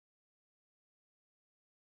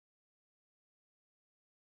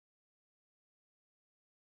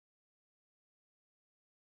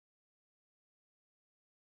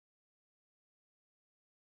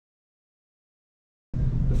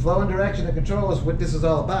flow and direction of control is what this is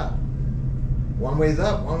all about. One way's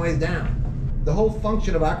up, one way's down. The whole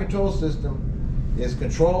function of our control system is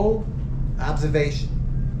control, observation.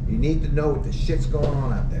 You need to know what the shit's going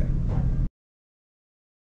on out there.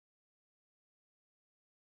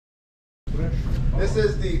 This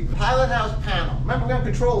is the pilot house panel. Remember, we have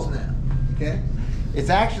controls now, okay? It's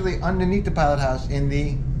actually underneath the pilot house in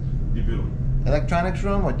the DP room. Electronics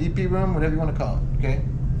room or DP room, whatever you want to call it, okay?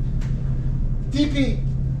 DP,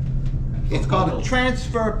 it's called a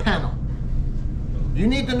transfer panel. You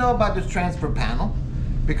need to know about this transfer panel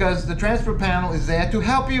because the transfer panel is there to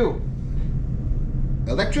help you.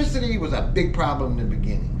 Electricity was a big problem in the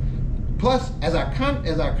beginning. Plus, as our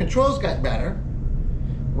controls got better,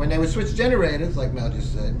 when they would switch generators, like Mel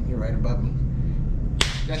just said, you're right above me,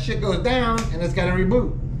 that shit goes down and it's got to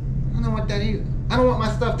reboot. I don't want that either. I don't want my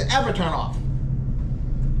stuff to ever turn off.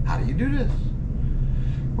 How do you do this?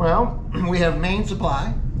 Well, we have main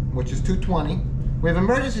supply, which is 220. We have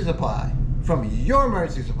emergency supply from your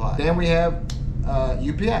emergency supply. Then we have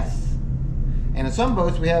UPS. And in some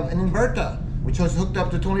boats, we have an inverter, which is hooked up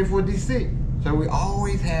to 24 DC. So we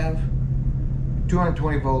always have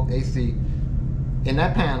 220 volt AC in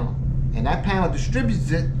that panel, and that panel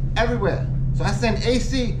distributes it everywhere. So I send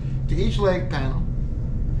AC to each leg panel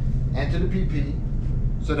and to the PP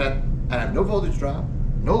so that I have no voltage drop,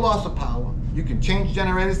 no loss of power. You can change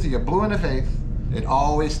generators till you're blue in the face. It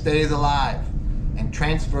always stays alive and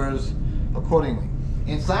transfers accordingly.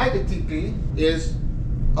 Inside the TP is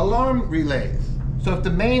alarm relays. So if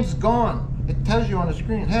the main's gone, it tells you on the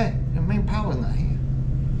screen, hey, the main power's not here.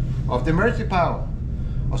 Or if the emergency power,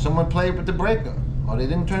 or someone played with the breaker, or they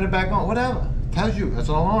didn't turn it back on, whatever. It tells you, it's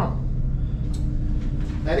an alarm.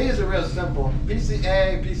 Now these are real simple.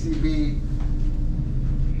 PCA, PCB.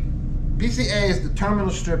 PCA is the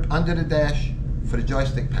terminal strip under the dash for the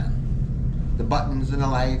joystick panel. The buttons and the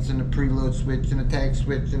lights and the preload switch and the tag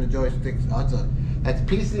switch and the joysticks. That's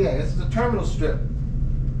PCA. This is the terminal strip.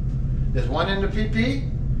 There's one in the PP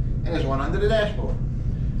and there's one under the dashboard.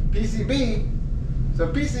 PCB, so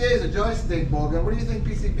PCA is a joystick board gun. What do you think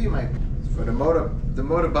PCB might be? It's for the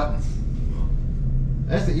motor buttons.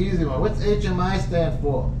 That's the easy one. What's HMI stand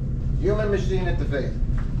for? Human Machine Interface.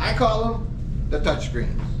 I call them the touch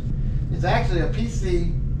screens. It's actually a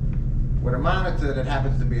PC with a monitor that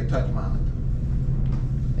happens to be a touch monitor.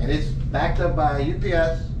 And it's backed up by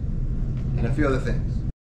UPS and a few other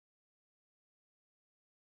things.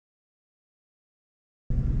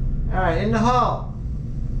 All right, in the hull,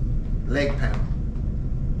 leg panel.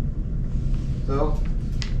 So,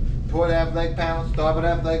 port aft leg panel, starboard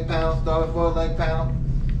aft leg panel, starboard forward leg panel,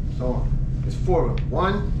 so on. There's 4 of them.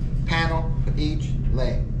 1 panel for each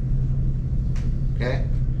leg. Okay?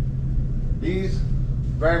 These,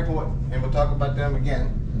 very important, and we'll talk about them again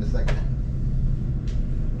in a second.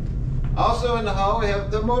 Also in the hull, we have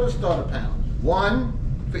the motor starter panels.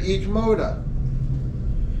 1 for each motor.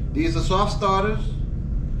 These are soft starters.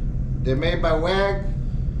 They're made by WAG.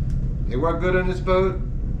 They work good on this boat.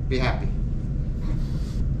 Be happy.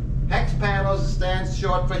 Hex panels stands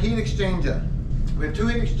short for heat exchanger. We have 2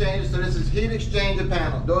 heat exchangers, so this is heat exchanger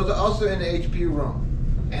panel. Those are also in the HPU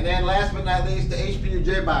room. And then last but not least, the HPU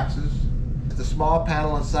J boxes. It's a small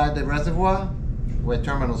panel inside the reservoir where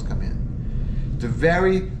terminals come in. It's a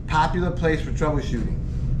very popular place for troubleshooting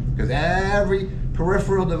because every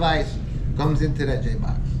peripheral device comes into that J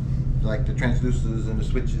box. Like the transducers and the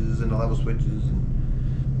switches and the level switches and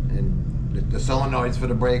the solenoids for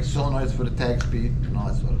the brakes, solenoids for the tag speed, and all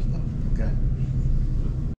that sort of stuff. Okay.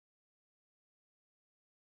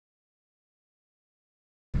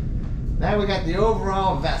 Now we got the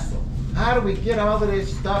overall vessel. How do we get all of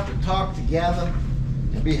this stuff to talk together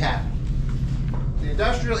and be happy? The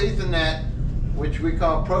industrial Ethernet, which we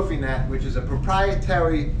call ProfiNet, which is a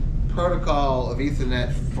proprietary protocol of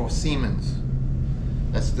Ethernet for Siemens.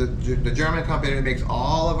 That's the German company that makes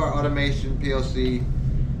all of our automation, PLC,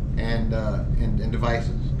 and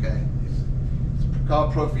devices. Okay, it's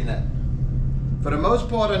called ProfiNet. For the most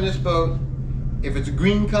part on this boat, if it's a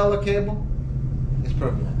green color cable, it's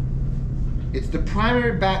ProfiNet. It's the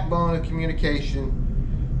primary backbone of communication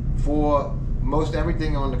for most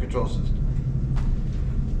everything on the control system.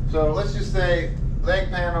 So let's just say leg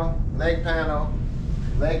panel, leg panel,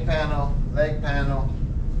 leg panel, leg panel,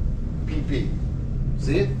 PP.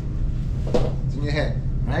 See it? It's in your head,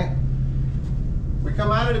 right? We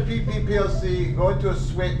come out of the PP PLC, go into a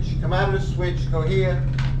switch, come out of the switch, go here,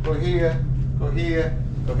 go here, go here,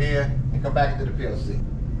 go here, and come back into the PLC.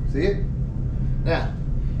 See it? Now,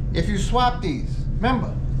 if you swap these,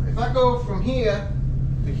 remember, if I go from here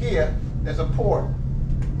to here, there's a port.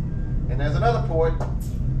 And there's another port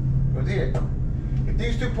goes here. If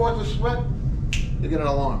these two ports are split, you get an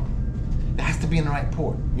alarm. It has to be in the right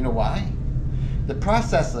port. You know why? The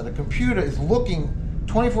processor, the computer, is looking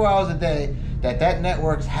 24 hours a day that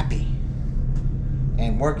network's happy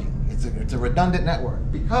and working. It's a redundant network.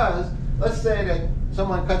 Because let's say that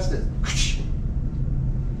someone cuts this.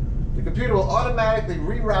 The computer will automatically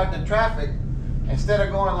reroute the traffic. Instead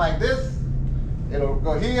of going like this, it'll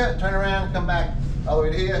go here, turn around, come back all the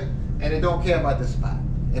way to here, and it don't care about this spot.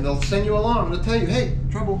 And it'll send you an alarm. It'll tell you, hey,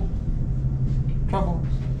 trouble, trouble.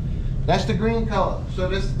 That's the green color. So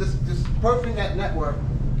this ProfiNet network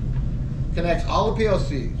connects all the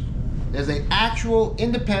PLCs. There's an actual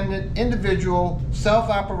independent, individual,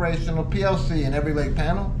 self-operational PLC in every leg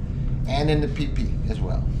panel and in the PP as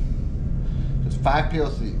well. There's 5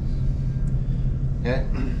 PLCs. Okay?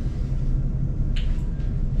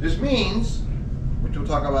 This means, which we'll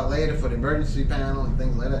talk about later for the emergency panel and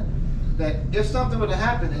things like that, that if something were to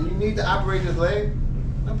happen and you need to operate this leg,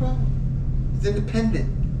 no problem. It's independent.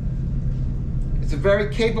 It's a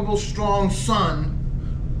very capable, strong son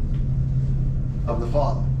of the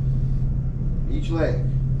father. Each leg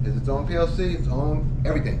has its own PLC, its own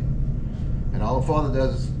everything. And all the father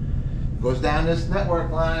does is goes down this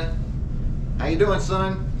network line. How you doing,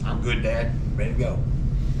 son? I'm good, Dad. Ready to go.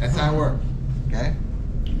 That's how it works. Okay?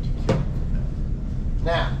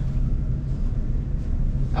 Now,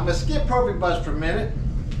 I'm going to skip ProfiBus for a minute.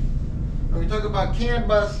 We're going to talk about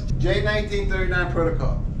CANbus J1939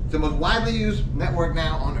 protocol. It's the most widely used network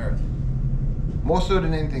now on Earth. More so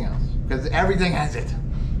than anything else. Because everything has it.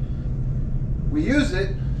 We use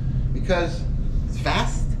it because it's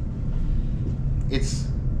fast. It's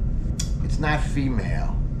not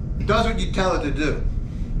female. It does what you tell it to do.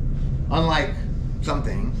 Unlike some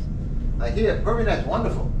things. Like here, ProfiNet's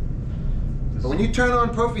wonderful. But when you turn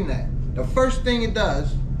on ProfiNet, the first thing it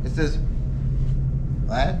does, it says,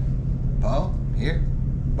 lad, Paul, here,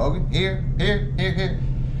 Bogan, here.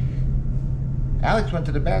 Alex went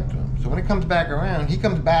to the bathroom. So when it comes back around, he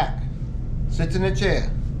comes back, sits in the chair.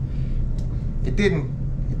 It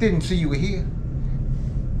didn't see you were here.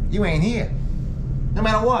 You ain't here. No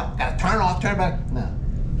matter what. Gotta turn off, turn back. No.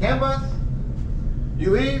 CANbus,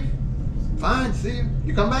 you leave, fine, see you.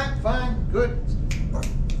 You come back, fine, good.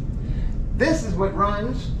 This is what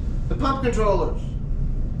runs the pump controllers.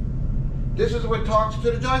 This is what talks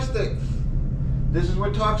to the joysticks. This is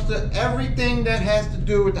what talks to everything that has to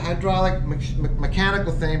do with the hydraulic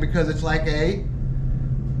mechanical thing, because it's like a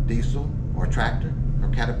diesel or tractor or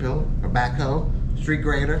Caterpillar or backhoe, street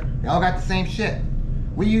grader. They all got the same shit.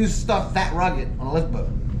 We use stuff that rugged on a lift boat.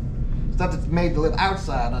 Stuff that's made to live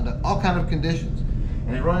outside under all kinds of conditions.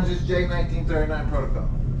 And it runs this J1939 protocol.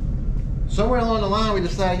 Somewhere along the line we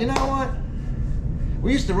decided, you know what?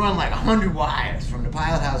 We used to run like 100 wires from the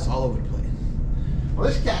pilot house all over the place. Well,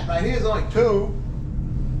 this cat right here is only 2.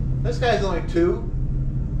 This guy's only 2.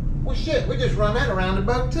 Well, shit, we just run that around the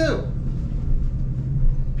boat too.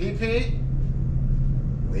 PP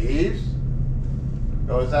leaves,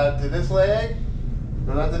 goes out to this leg,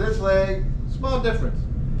 goes out to this leg. Small difference.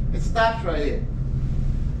 It stops right here.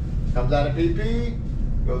 Comes out of PP,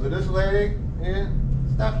 goes to this leg, here,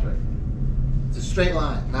 stops right here. It's a straight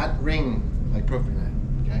line, not ring like ProfiNet.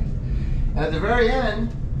 Okay? And at the very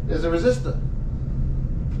end, there's a resistor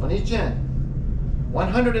on each end.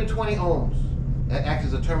 120 ohms. That acts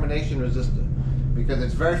as a termination resistor because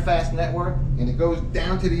it's a very fast network and it goes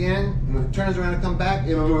down to the end, and when it turns around and comes back,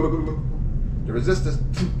 the resistor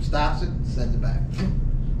stops it, sends it back.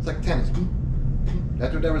 It's like tennis.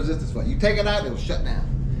 That's what that resistor's for. You take it out, it'll shut down.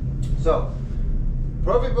 So,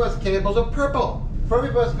 ProfiBus cables are purple.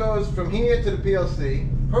 ProfiBus goes from here to the PLC.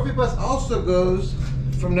 ProfiBus also goes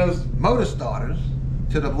from those motor starters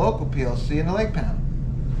to the local PLC and the leg panel.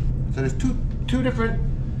 So there's two different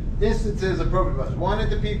instances of ProfiBus. One at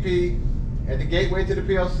the PP, at the gateway to the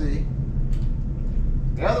PLC.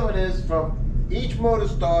 The other one is from each motor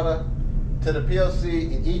starter to the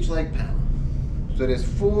PLC in each leg panel. So there's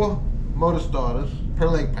 4 motor starters per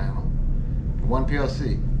leg panel, 1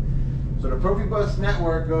 PLC. So the ProfiBus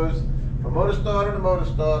network goes from motor starter to motor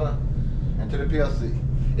starter and to the PLC.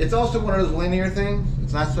 It's also one of those linear things.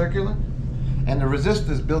 It's not circular. And the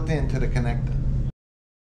resistor is built into the connector.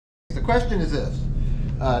 The question is this.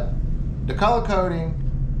 The color coding,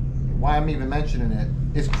 why I'm even mentioning it,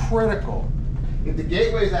 is critical. If the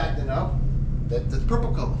gateway is acting up, that's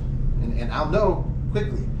purple color. And I'll know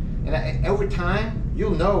quickly. And over time,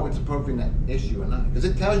 you'll know it's a ProfiNet issue or not, because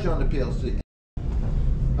it tells you on the PLC.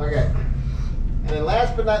 Okay. And then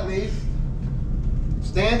last but not least,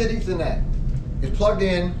 standard Ethernet is plugged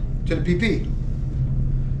in to the PP,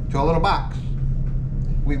 to a little box.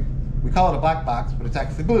 We call it a black box, but it's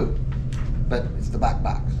actually blue. but it's the black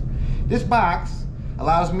box. This box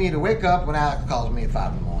allows me to wake up when Alex calls me at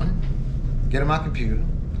 5 in the morning, get on my computer,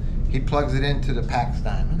 he plugs it into the PAX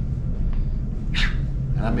diamond,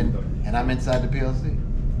 and I'm inside the PLC.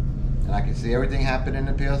 And I can see everything happening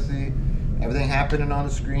in the PLC, everything happening on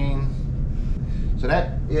the screen. So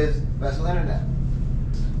that is vessel internet.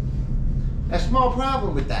 A small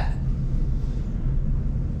problem with that.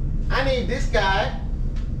 I need this guy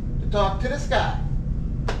to talk to this guy.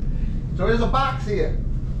 So there's a box here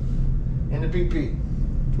in the PP.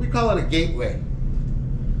 We call it a gateway.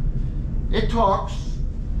 It talks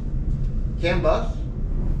CANbus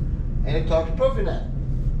and it talks ProfiNet.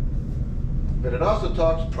 But it also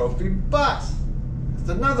talks ProfiBus. It's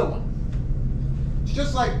another one. It's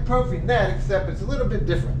just like ProfiNet, except it's a little bit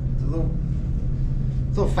different. It's a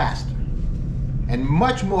little faster. And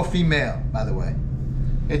much more female, by the way.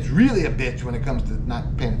 It's really a bitch when it comes to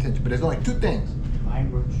not paying attention, but there's only two things.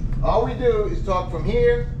 Language. All we do is talk from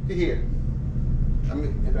here to here.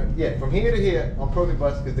 From here to here on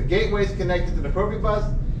ProfiBus, because the gateway is connected to the ProfiBus,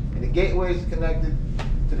 and the gateway is connected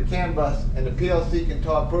to the CANbus, and the PLC can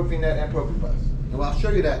talk ProfiNet and ProfiBus. And I'll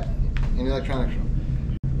show you that in the electronics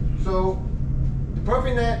room. So, the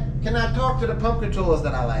ProfiNet cannot talk to the pump controllers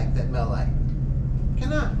that I like, that Mel liked.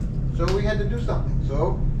 Cannot. So we had to do something.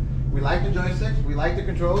 So we like the joysticks, we like the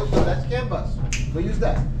controllers, so that's CANbus. We'll use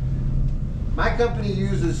that. My company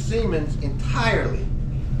uses Siemens entirely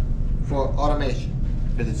for automation,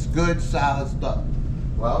 because it's good, solid stuff.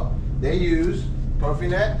 Well, they use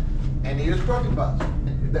ProfiNet and they use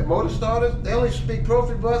ProfiBus. The motor starters, they only speak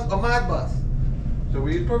ProfiBus or Modbus. So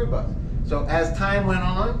we use ProfiBus. So as time went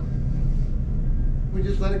on, we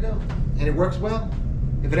just let it go. And it works well.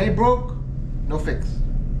 If it ain't broke, no fix.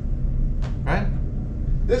 Right?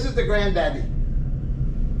 This is the granddaddy.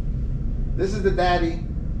 This is the daddy,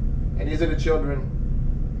 and these are the children,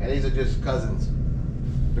 and these are just cousins.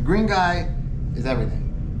 The green guy is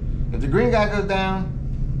everything. If the green guy goes down,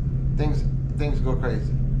 things go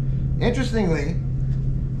crazy. Interestingly,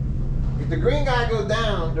 if the green guy goes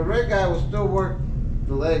down, the red guy will still work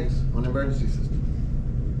the legs on the emergency system.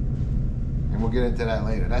 And we'll get into that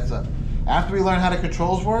later. After we learn how the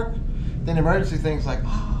controls work, then the emergency thing's like,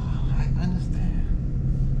 oh, I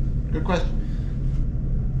understand. Good question.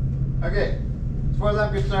 Okay, as far as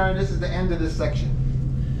I'm concerned, this is the end of this section.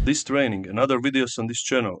 This training and other videos on this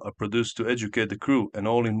channel are produced to educate the crew and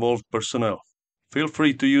all involved personnel. Feel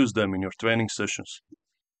free to use them in your training sessions.